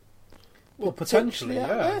 villains? Well, potentially,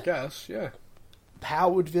 I guess,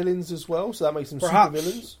 Powered villains as well, so that makes them super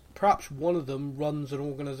villains. Perhaps one of them runs an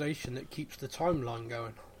organisation that keeps the timeline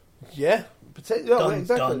going. Yeah, exactly.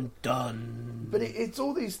 Dun, dun. But it's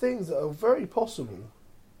all these things that are very possible.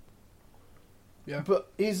 Yeah.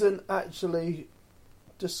 But isn't actually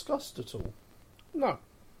discussed at all. No.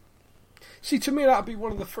 See, to me, that'd be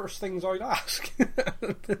one of the first things I'd ask.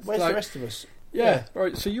 Where's the rest of us? Yeah,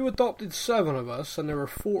 right, so you adopted 7 of us, and there were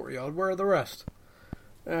 40 odd. Where are the rest?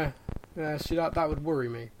 See, that would worry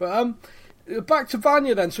me. But, back to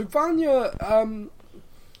Vanya then. So Vanya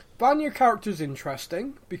character's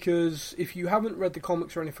interesting, because if you haven't read the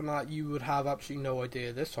comics or anything like that, you would have absolutely no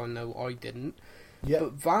idea of this. I know I didn't. Yep.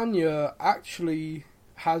 But Vanya actually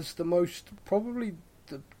has probably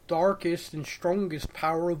the darkest and strongest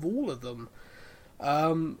power of all of them.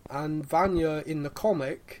 And Vanya in the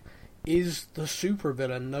comic is the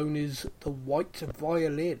supervillain known as the White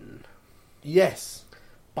Violin. Yes.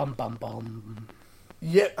 Bum bum bum.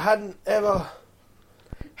 Yep, hadn't ever...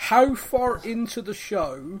 How far into the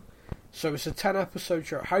show, so it's a 10-episode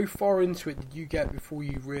show, how far into it did you get before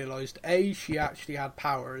you realised, A, she actually had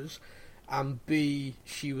powers, and B,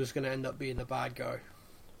 she was going to end up being the bad guy?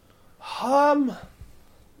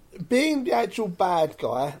 Being the actual bad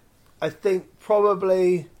guy, I think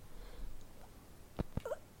probably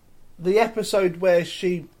the episode where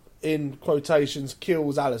she, in quotations,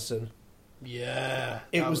 kills Allison. Yeah.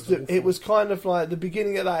 It was kind of like the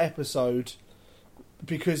beginning of that episode,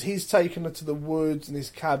 because he's taken her to the woods in his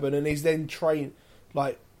cabin, and he's then trained,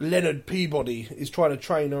 like Leonard Peabody is trying to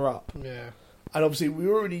train her up. Yeah. And obviously we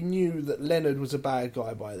already knew that Leonard was a bad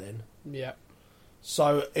guy by then. Yeah.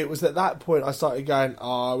 So it was at that point I started going,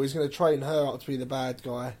 he's going to train her up to be the bad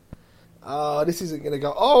guy. This isn't going to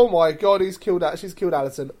go, oh my god, she's killed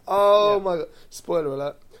Allison. Oh my god, spoiler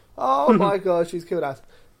alert. Oh my god, she's killed Allison.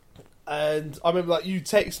 And I remember, like, you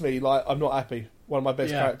text me, like, I'm not happy. One of my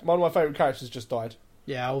best characters, one of my favourite characters just died.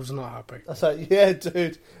 Yeah, I was not happy. I said, yeah,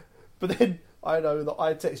 dude. But then I know that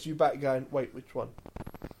I text you back going, wait, which one?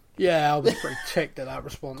 Yeah, I was pretty ticked at that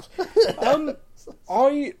response.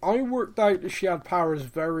 I worked out that she had powers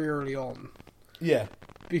very early on. Yeah.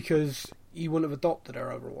 Because he wouldn't have adopted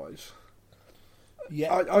her otherwise.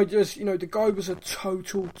 Yeah. I just, the guy was a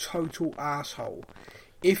total asshole.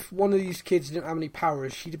 If one of these kids didn't have any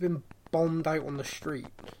powers, she'd have been bombed out on the street.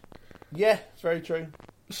 Yeah, it's very true.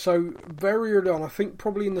 So, very early on, I think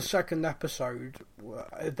probably in the second episode,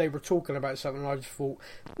 they were talking about something, and I just thought,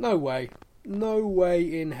 no way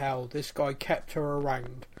in hell this guy kept her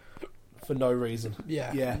around. For no reason.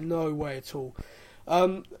 Yeah. No way at all.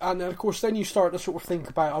 And then, of course, then you start to sort of think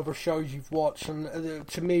about other shows you've watched, and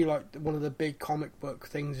to me, like, one of the big comic book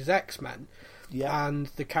things is X-Men. Yeah. And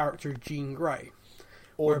the character Jean Grey.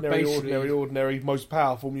 Ordinary, most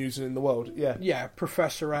powerful mutant in the world. Yeah. Yeah,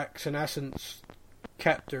 Professor X, in essence,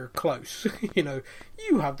 kept her close.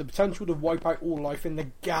 You have the potential to wipe out all life in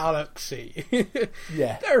the galaxy.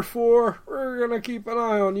 Yeah. Therefore, we're going to keep an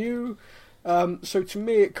eye on you. So to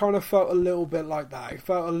me, it kind of felt a little bit like that. It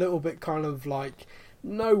felt a little bit kind of like,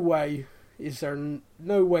 no way is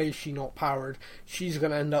she not powered. She's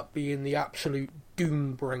going to end up being the absolute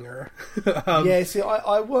doom bringer. Yeah, see,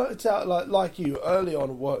 I worked out, like you, early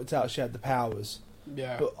on worked out she had the powers.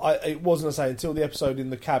 Yeah. But it wasn't, I say, until the episode in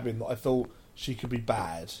the cabin that I thought she could be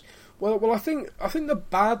bad. Well, I think the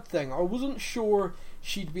bad thing, I wasn't sure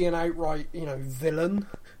she'd be an outright, villain,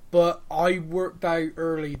 but I worked out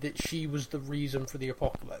early that she was the reason for the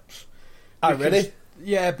apocalypse. Oh, really?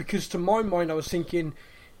 Yeah, because to my mind, I was thinking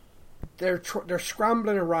they're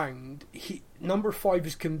scrambling around. Number 5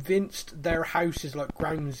 is convinced their house is like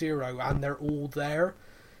ground zero, and they're all there.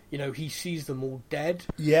 He sees them all dead.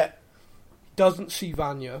 Yeah. Doesn't see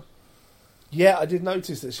Vanya. Yeah, I did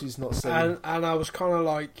notice that she's not seen. And I was kind of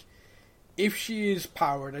like, if she is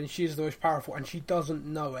powered and she is the most powerful and she doesn't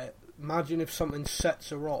know it, imagine if something sets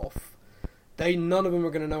her off. None of them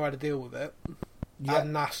are going to know how to deal with it. Yeah.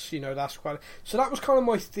 And that's quite... So that was kind of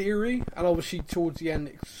my theory, and obviously towards the end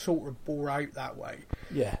it sort of bore out that way.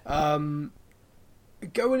 Yeah.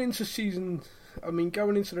 Going into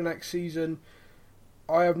the next season,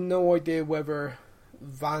 I have no idea whether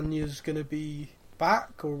Vanya's going to be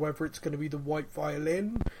back or whether it's going to be the White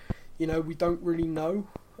Violin. We don't really know.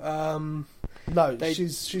 No,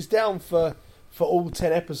 she's down for all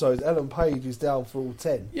 10 episodes. Ellen Page is down for all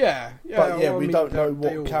 10. Yeah. But we don't know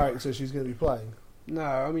what character she's going to be playing.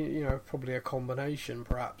 No, probably a combination,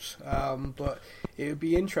 perhaps. But it would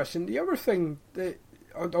be interesting. The other thing that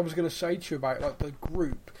I was going to say to you about, like, the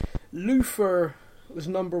group, Luther was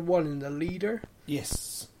number 1 in the leader.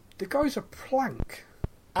 Yes. The guy's a plank.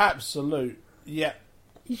 Absolute. Yeah.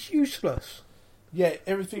 He's useless. Yeah,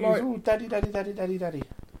 everything is all daddy, daddy, daddy, daddy, daddy.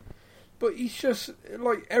 But he's just,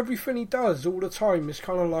 like, everything he does all the time is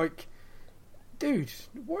kind of like, dude,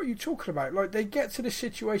 what are you talking about? Like, they get to the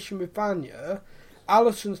situation with Vanya.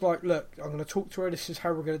 Alison's like, look, I'm going to talk to her. This is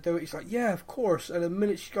how we're going to do it. He's like, yeah, of course. And the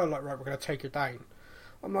minute she's gone, like, right, we're going to take her down.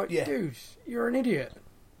 I'm like, dude, you're an idiot.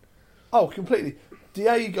 Oh, completely.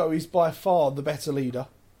 Diego is by far the better leader.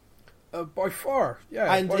 By far,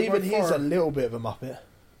 yeah. And even he's a little bit of a muppet.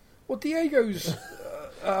 Well, Diego's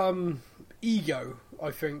ego,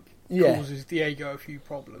 I think, causes Diego a few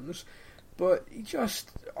problems. But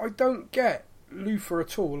I don't get Luther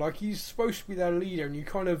at all. Like, he's supposed to be their leader, and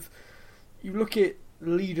you look at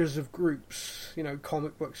leaders of groups,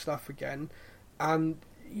 comic book stuff again, and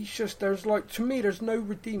to me, there's no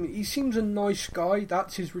redeeming. He seems a nice guy.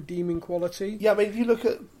 That's his redeeming quality. Yeah, I mean, if you look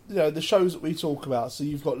at the shows that we talk about, so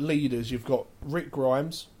you've got leaders, you've got Rick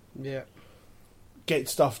Grimes. Yeah. Get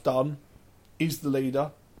stuff done. Is the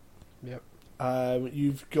leader. Yep.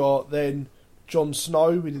 You've got then Jon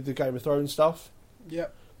Snow, who did the Game of Thrones stuff.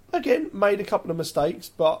 Yep. Again, made a couple of mistakes,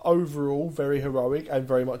 but overall very heroic and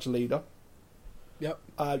very much a leader. Yep.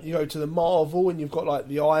 You go to the Marvel and you've got like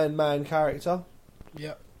the Iron Man character.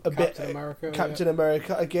 Yep. Captain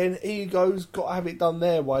America. Again, egos, got to have it done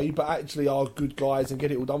their way, but actually are good guys and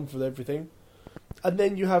get it all done for everything. And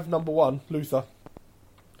then you have number 1, Luther.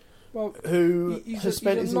 Well, who has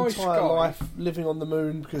spent his nice entire guy. life living on the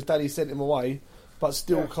moon because Daddy sent him away, but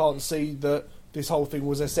still can't see that this whole thing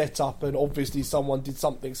was a setup and obviously someone did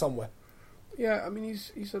something somewhere. Yeah, I mean,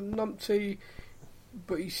 he's a numpty,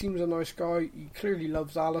 but he seems a nice guy. He clearly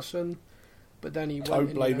loves Alison, but then he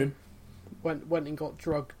Don't blame him. Went and got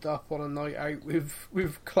drugged up on a night out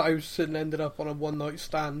with Klaus and ended up on a one-night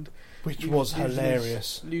stand. Which was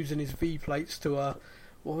hilarious. Losing his V-plates to a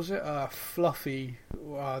fluffy,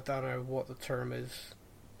 I don't know what the term is.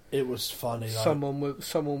 It was funny. Someone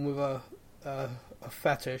with a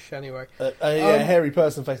fetish, anyway. Hairy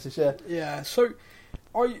person fetish, yeah. Yeah, so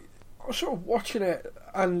I was sort of watching it,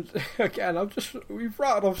 and again, we've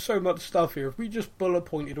rattled off so much stuff here. If we just bullet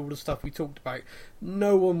pointed all the stuff we talked about,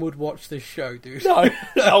 no one would watch this show, dude. No,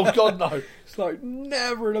 oh god, no. It's like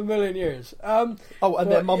never in a million years.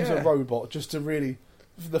 Their mum's a robot. Just to really,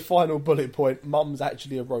 the final bullet point, mum's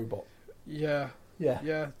actually a robot. Yeah.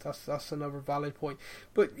 Yeah, that's another valid point.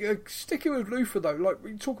 But sticking with Luther though, like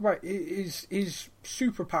we talk about his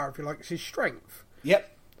superpower, if you like, it's his strength.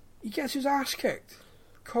 Yep. He gets his ass kicked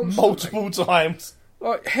constantly. Multiple times.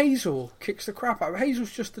 Like Hazel kicks the crap out of him.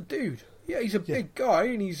 Hazel's just a dude. Yeah, he's a big guy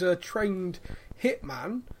and he's a trained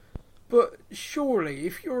hitman. But surely,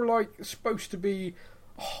 if you're like supposed to be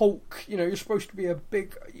Hulk, you're supposed to be a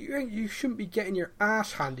big. You shouldn't be getting your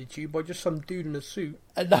ass handed to you by just some dude in a suit.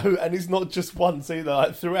 No, and it's not just once either.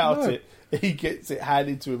 Like, throughout it, he gets it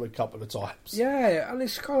handed to him a couple of times. Yeah, and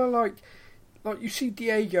it's kind of like you see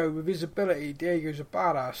Diego with his ability. Diego's a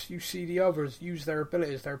badass. You see the others use their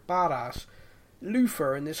abilities. They're badass.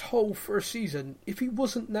 Luther in this whole first season, if he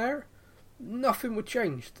wasn't there, nothing would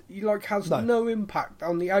change. He has no impact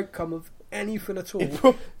on the outcome of anything at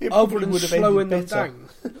all, it other than slowing them down.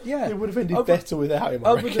 Yeah, it would have ended better without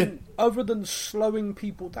him. Other than slowing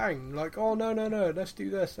people down, like, oh no, let's do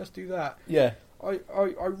this, let's do that. Yeah, I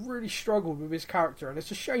really struggled with his character, and it's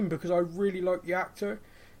a shame because I really like the actor.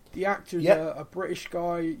 The actor's a British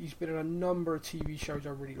guy. He's been in a number of TV shows I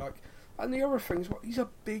really like. And the other thing is, he's a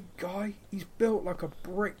big guy. He's built like a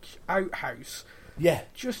brick outhouse. Yeah.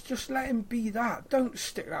 Just let him be that. Don't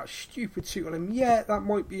stick that stupid suit on him. Yeah, that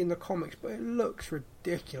might be in the comics, but it looks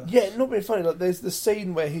ridiculous. Yeah, not being funny. Like, there's the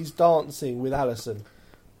scene where he's dancing with Alison,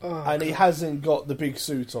 and he hasn't got the big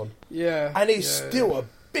suit on. Yeah. And he's still a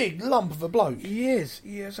big lump of a bloke. He is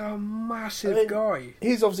a massive guy.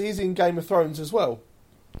 He's in Game of Thrones as well.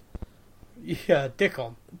 Yeah,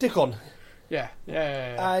 Dickon. Yeah.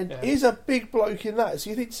 And he's a big bloke in that. So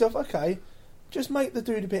you think to yourself, okay, just make the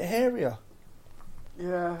dude a bit hairier.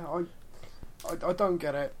 Yeah, I don't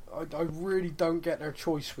get it. I really don't get their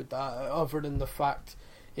choice with that, other than the fact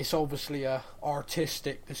it's obviously a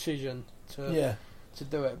artistic decision to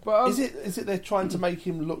do it. But is it they're trying to make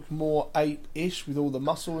him look more ape-ish with all the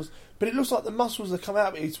muscles? But it looks like the muscles that come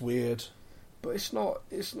out. It's weird. But it's not.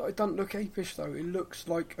 It doesn't look apish though. It looks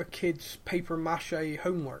like a kid's paper mache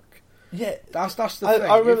homework. Yeah, that's the thing.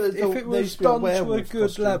 I remember if it was done to a good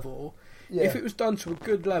costume. level, if it was done to a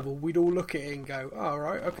good level, we'd all look at it and go, "Oh,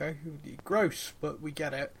 right, okay, gross," but we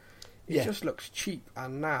get it. It just looks cheap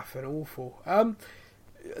and naff and awful.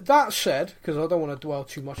 That said, because I don't want to dwell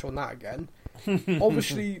too much on that again.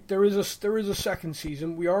 Obviously, there is a second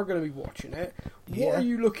season. We are going to be watching it. What are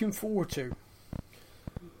you looking forward to?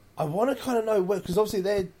 I want to kind of know where, because obviously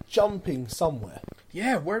they're jumping somewhere.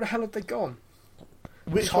 Yeah, where the hell have they gone?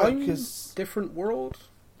 Which time? Different world?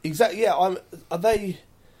 Exactly. Yeah. Are they?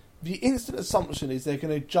 The instant assumption is they're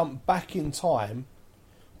going to jump back in time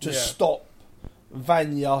to stop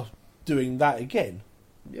Vanya doing that again.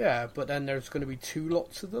 Yeah, but then there's going to be 2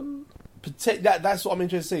 lots of them. That's what I'm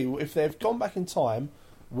interested to see. If they've gone back in time,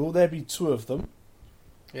 will there be 2 of them?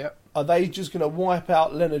 Yep. Are they just going to wipe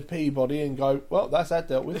out Leonard Peabody and go, well, that's that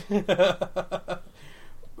dealt with?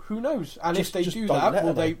 Who knows? And if they do that,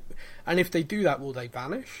 will they? And if they do that, will they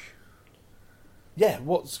vanish? Yeah.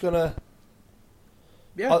 What's gonna?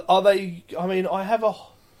 Yeah. Are they? I mean, I have a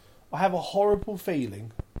horrible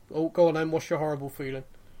feeling. Oh, go on then. What's your horrible feeling?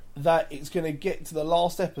 That it's going to get to the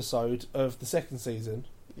last episode of the second season.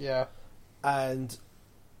 Yeah. And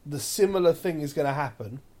the similar thing is going to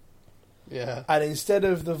happen. Yeah. And instead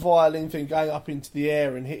of the violin thing going up into the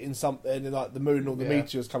air and hitting something like the moon or the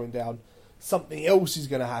meteors coming down, something else is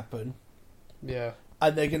going to happen. Yeah.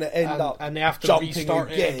 And they're going to end up and they have to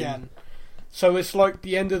restart it again. So it's like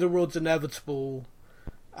the end of the world's inevitable,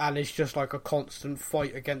 and it's just like a constant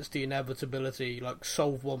fight against the inevitability. Like,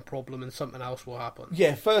 solve one problem and something else will happen.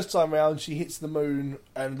 Yeah, first time round she hits the moon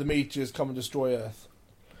and the meteors come and destroy Earth.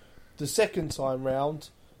 The second time round,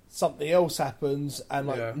 something else happens and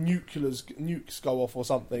nukes go off or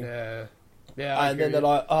something. Yeah. And then they're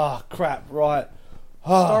like, crap, right.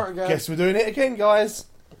 Start again. Guess we're doing it again, guys.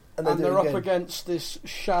 And they're up against this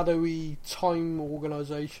shadowy time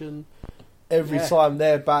organisation. Every time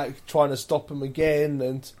they're back trying to stop them again,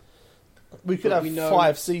 and we could have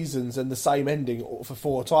 5 seasons and the same ending for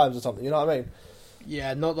 4 times or something. You know what I mean?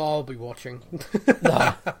 Yeah, not that I'll be watching.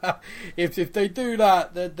 No. If they do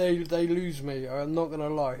that, they lose me. I'm not gonna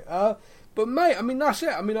lie. But mate, I mean that's it.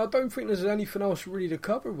 I mean I don't think there's anything else really to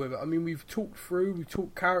cover with it. I mean we talked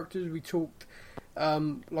characters, we talked.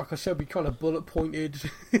 Like I said, we kind of bullet pointed.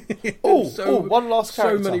 One last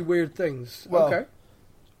character. So many weird things. Well, okay.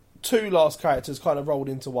 2 last characters kind of rolled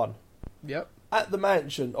into one. Yep. At the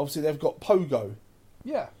mansion, obviously they've got Pogo.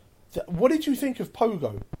 Yeah. What did you think of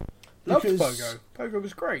Pogo? Loved Pogo. Pogo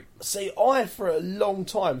was great. See, I for a long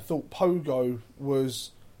time thought Pogo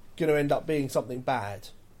was going to end up being something bad.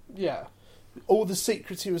 Yeah. All the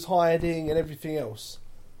secrets he was hiding and everything else.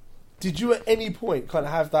 Did you at any point kind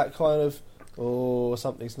of have that kind of,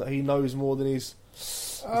 he knows more than he's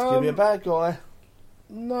going to be a bad guy?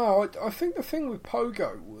 No, I think the thing with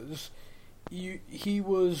Pogo was he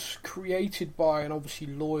was created by and obviously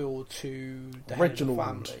loyal to the Reginald. head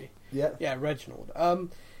of the family. Yeah, Reginald.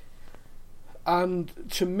 And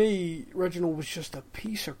to me, Reginald was just a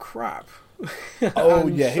piece of crap. He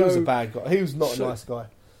was a bad guy. He was not a nice guy.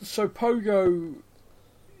 So Pogo,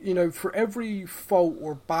 for every fault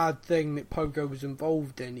or bad thing that Pogo was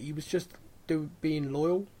involved in, he was just being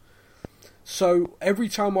loyal. So every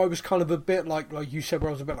time I was kind of a bit like you said, where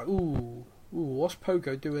I was a bit like, ooh, what's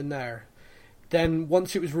Pogo doing there? Then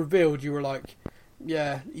once it was revealed, you were like,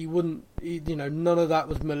 yeah, none of that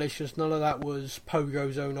was malicious, none of that was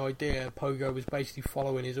Pogo's own idea. Pogo was basically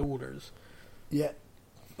following his orders. Yeah.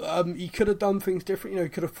 He could have done things different, he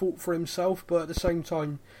could have fought for himself, but at the same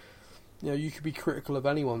time, you could be critical of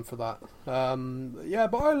anyone for that.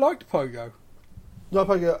 But I liked Pogo. No,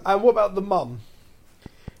 Pogo. And what about the mum?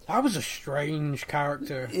 That was a strange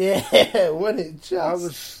character. Yeah, when it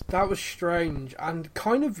just... That was strange, and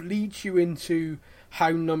kind of leads you into how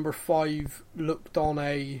number 5 looked on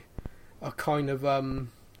a kind of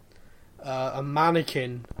a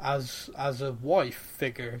mannequin as a wife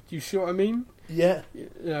figure. Do you see what I mean? Yeah.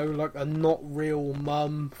 Like a not real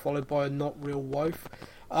mum followed by a not real wife.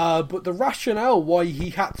 But the rationale why he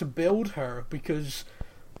had to build her, because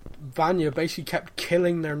Vanya basically kept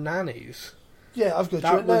killing their nannies. Yeah, I've got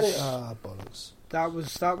That your nanny. was- Bollocks.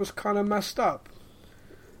 That was kind of messed up.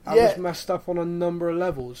 That Yeah. was messed up on a number of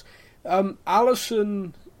levels.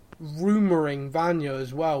 Alison rumouring Vanya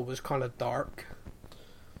as well was kind of dark.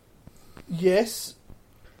 Yes.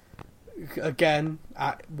 Again,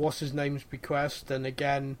 at what's his name's bequest, and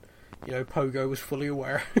again, you know, Pogo was fully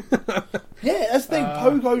aware. Yeah, that's the thing.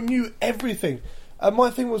 Pogo knew everything. And my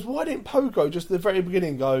thing was, why didn't Pogo just at the very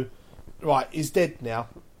beginning go, right, he's dead now?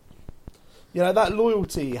 You know, that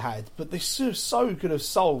loyalty he had, but they so could have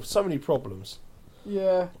solved so many problems.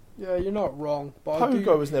 Yeah, you're not wrong. But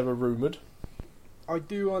Pogo was never rumoured. I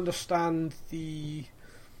do understand the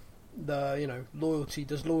you know, loyalty.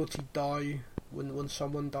 Does loyalty die when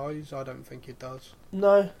someone dies? I don't think it does.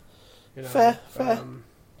 No. You know, Fair.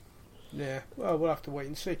 Yeah, well, we'll have to wait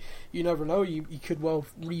and see. You never know. You could well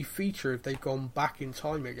re-feature if they've gone back in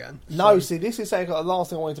time again. No, So- see, this is the last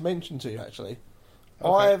thing I wanted to mention to you, actually. Okay.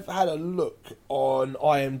 I've had a look on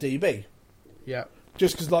IMDb. Yeah.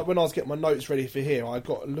 Just because, like, when I was getting my notes ready for here, I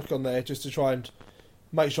got a look on there just to try and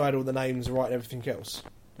make sure I had all the names right and everything else.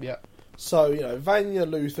 Yeah. So, you know, Vanya,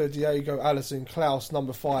 Luther, Diego, Alison, Klaus,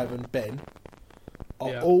 Number 5 and Ben are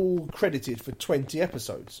Yeah. all credited for 20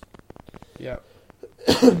 episodes. Yeah.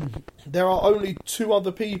 There are only 2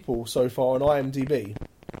 other people so far on IMDb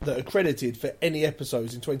that are credited for any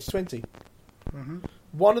episodes in 2020. Mm-hmm.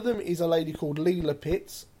 One of them is a lady called Leela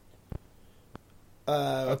Pitts.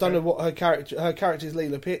 I Okay. don't know what her character is,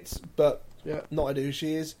 Leela Pitts, but Yeah. not idea who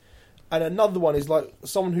she is. And another one is like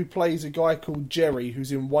someone who plays a guy called Jerry,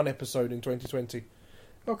 who's in 1 episode in 2020,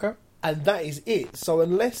 Okay. and that is it. So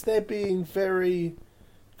unless they're being very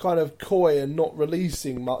kind of coy and not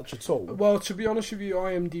releasing much at all, Well, to be honest with you,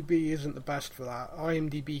 IMDb isn't the best for that.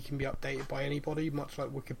 IMDb can be updated by anybody, much like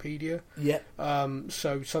Wikipedia. yeah,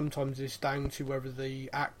 So sometimes it's down to whether the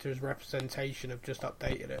actor's representation have just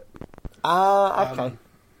updated it. okay,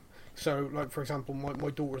 So, like, for example, my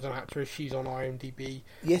daughter's an actress. She's on IMDb.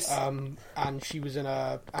 yes, And she was in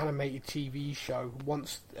a animated TV show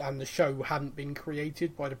once, and the show hadn't been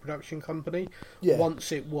created by the production company. Yeah.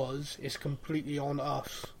 Once it was, it's completely on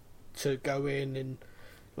us to go in and,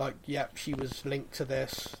 like, yep, she was linked to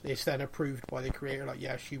this. It's then approved by the creator, like,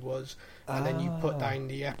 yeah, she was. And then you put down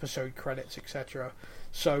the episode credits, etc.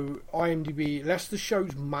 So, IMDb, unless the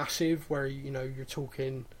show's massive, where, you know, you're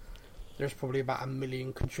talking... There's probably about 1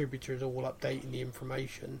 million contributors all updating the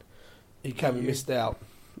information. he can be missed out.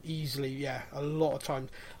 Easily, yeah, a lot of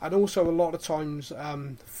times. And also a lot of times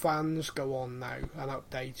fans go on now and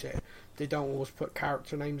update it. They don't always put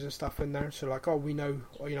character names and stuff in there. So like, oh, we know,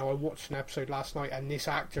 you know, I watched an episode last night and this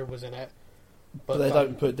actor was in it. But they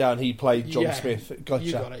don't put down he played John Yeah, Smith. Gotcha.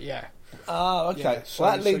 You got it, yeah. Okay. Yeah, so-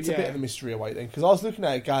 Well, that leads so, a bit yeah. of the mystery away then, because I was looking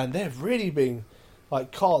at it going, they've really been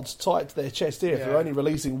like cards tight to their chest here if they're Yeah. only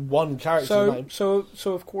releasing one character So, name. so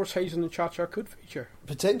of course Hazen and Cha-Cha could feature.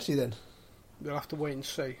 Potentially then. We'll have to wait and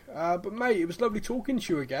see. But mate, it was lovely talking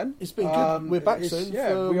to you again. It's been good. We're back it's- soon Yeah,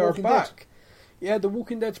 for we are Walking back. Dead. Yeah, The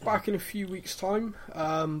Walking Dead's back in a few weeks' time.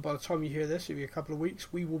 By the time you hear this, it'll be a couple of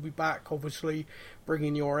weeks. We will be back, obviously,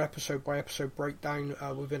 bringing your episode-by-episode breakdown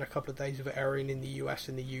within a couple of days of it airing in the US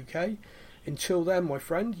and the UK. Until then, my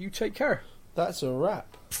friend, you take care. That's a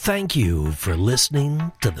wrap. Thank you for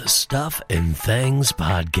listening to the Stuff and Things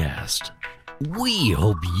podcast. We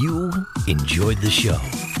hope you enjoyed the show.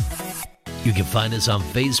 You can find us on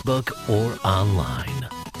Facebook or online.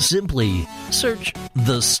 Simply search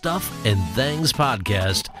the Stuff and Things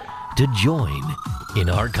podcast to join in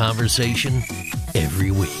our conversation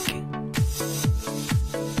every week.